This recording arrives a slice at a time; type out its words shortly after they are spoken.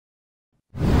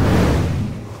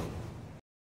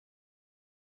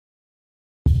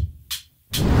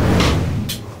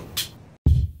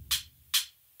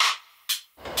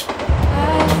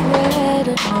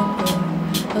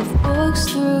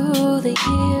through the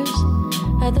years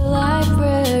at the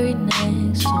library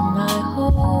next to my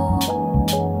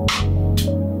home,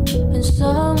 and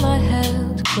some I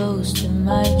held close to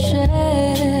my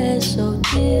chest, so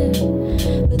dear,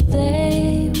 but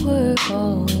they were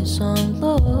always on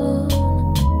loan.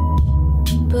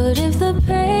 But if the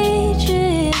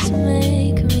pages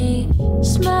make me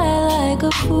smile like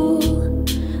a fool,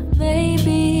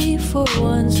 maybe for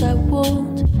once I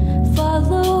won't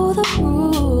follow the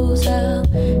rules. I'll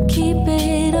keep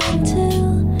it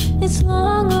until it's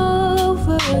long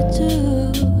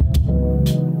overdue,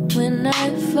 when I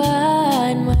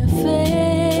find my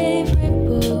favorite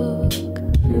book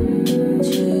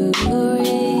to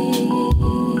read.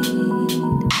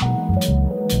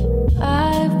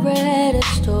 I've read a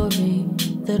story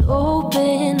that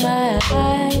opened my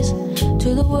eyes to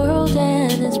the world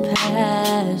and its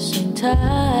passing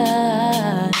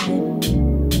time,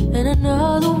 and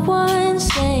another one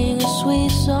sang a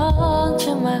sweet song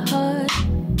to my heart,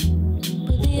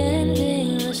 but the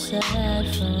ending was sad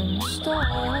from the start.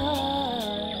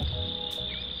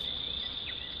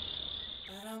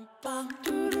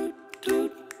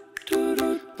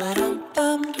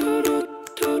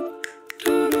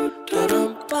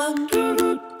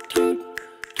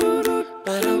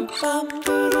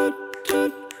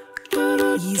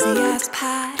 Easy as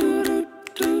pie,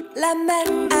 lemon,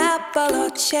 apple or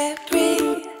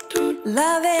cherry.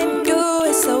 Loving you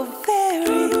is so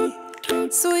very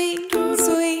sweet,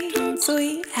 sweet,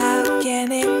 sweet. How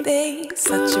can it be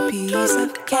such a piece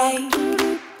of cake?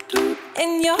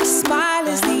 And your smile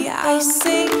is the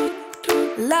icing.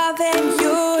 Loving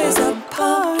you is a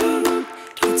poem.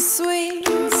 It's sweet,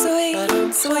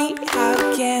 sweet, sweet. How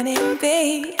can it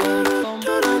be?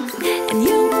 And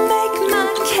you make my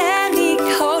candy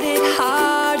coated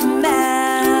heart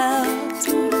melt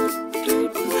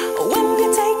when you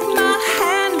take my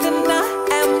hand and I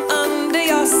am under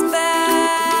your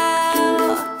spell.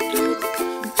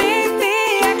 Baby,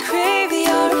 I crave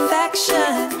your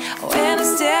affection when I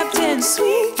stepped in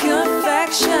sweet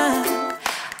confection.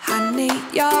 Honey,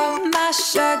 you're my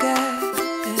sugar.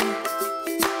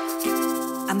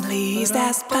 I'm pleased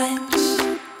as punch,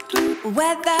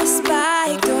 whether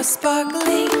spiked or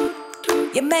sparkling.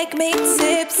 You make me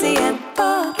tipsy and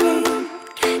bubbly.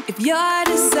 If you're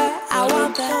dessert, I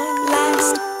want the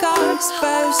last course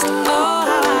first. Oh,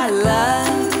 how I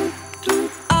love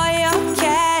all your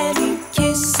candy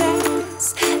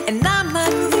kisses, and I'm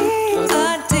addicted.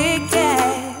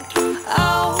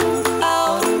 Oh,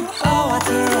 oh, oh, I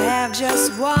can't have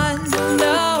just one.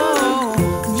 No.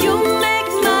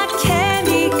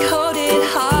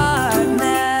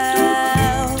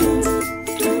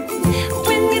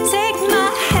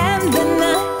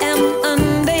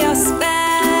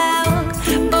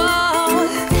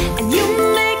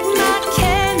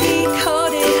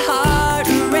 Heart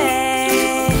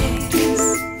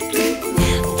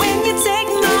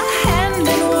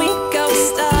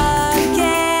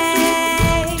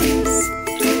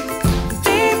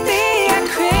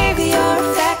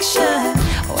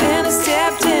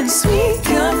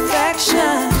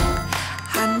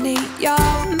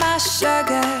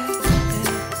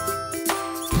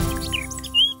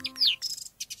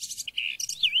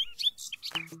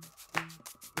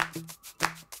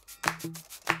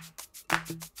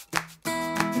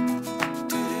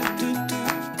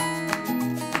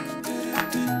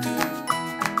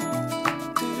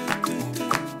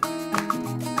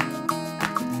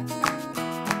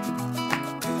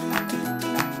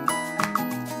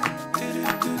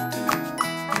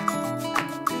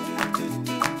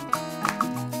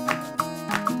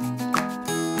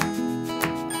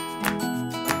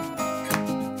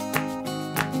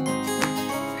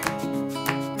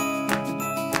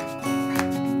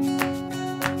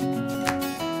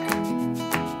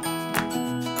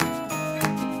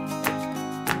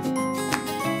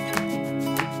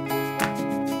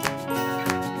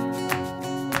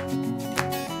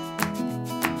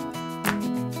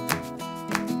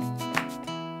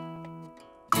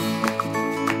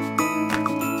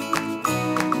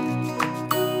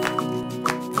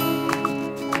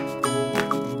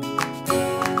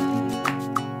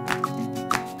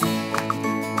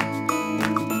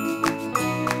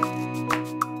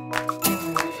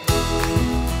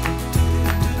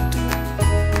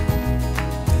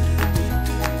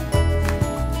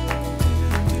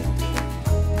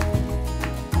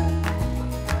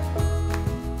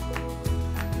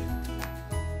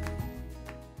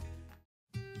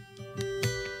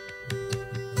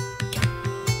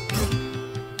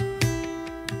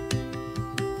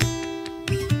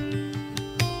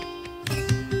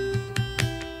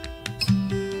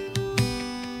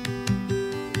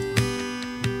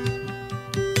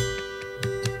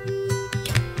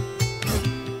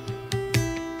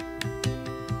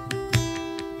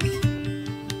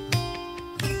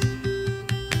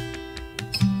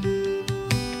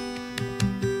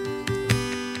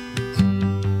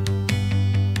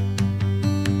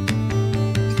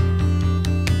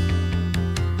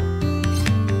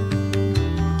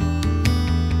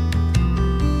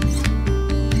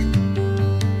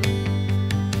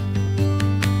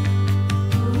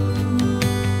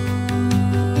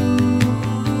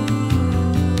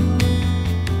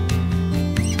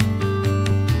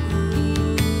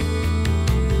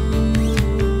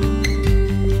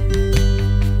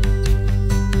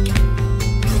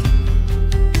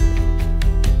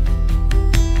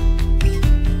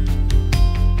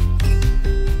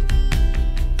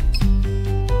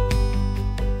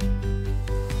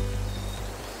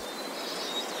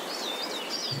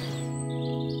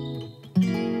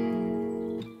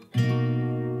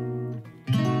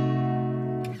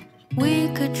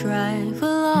would drive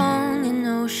along an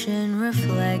ocean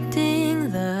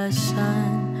reflecting the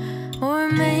sun, or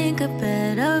make a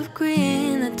bed of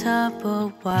green atop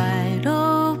a wide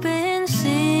open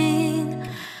scene.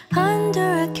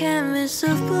 Under a canvas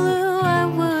of blue, I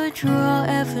would draw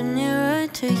ever nearer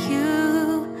to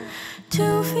you,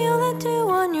 to feel the dew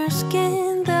on your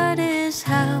skin. That is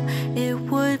how it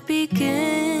would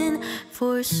begin.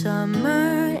 For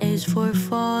summer is for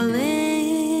falling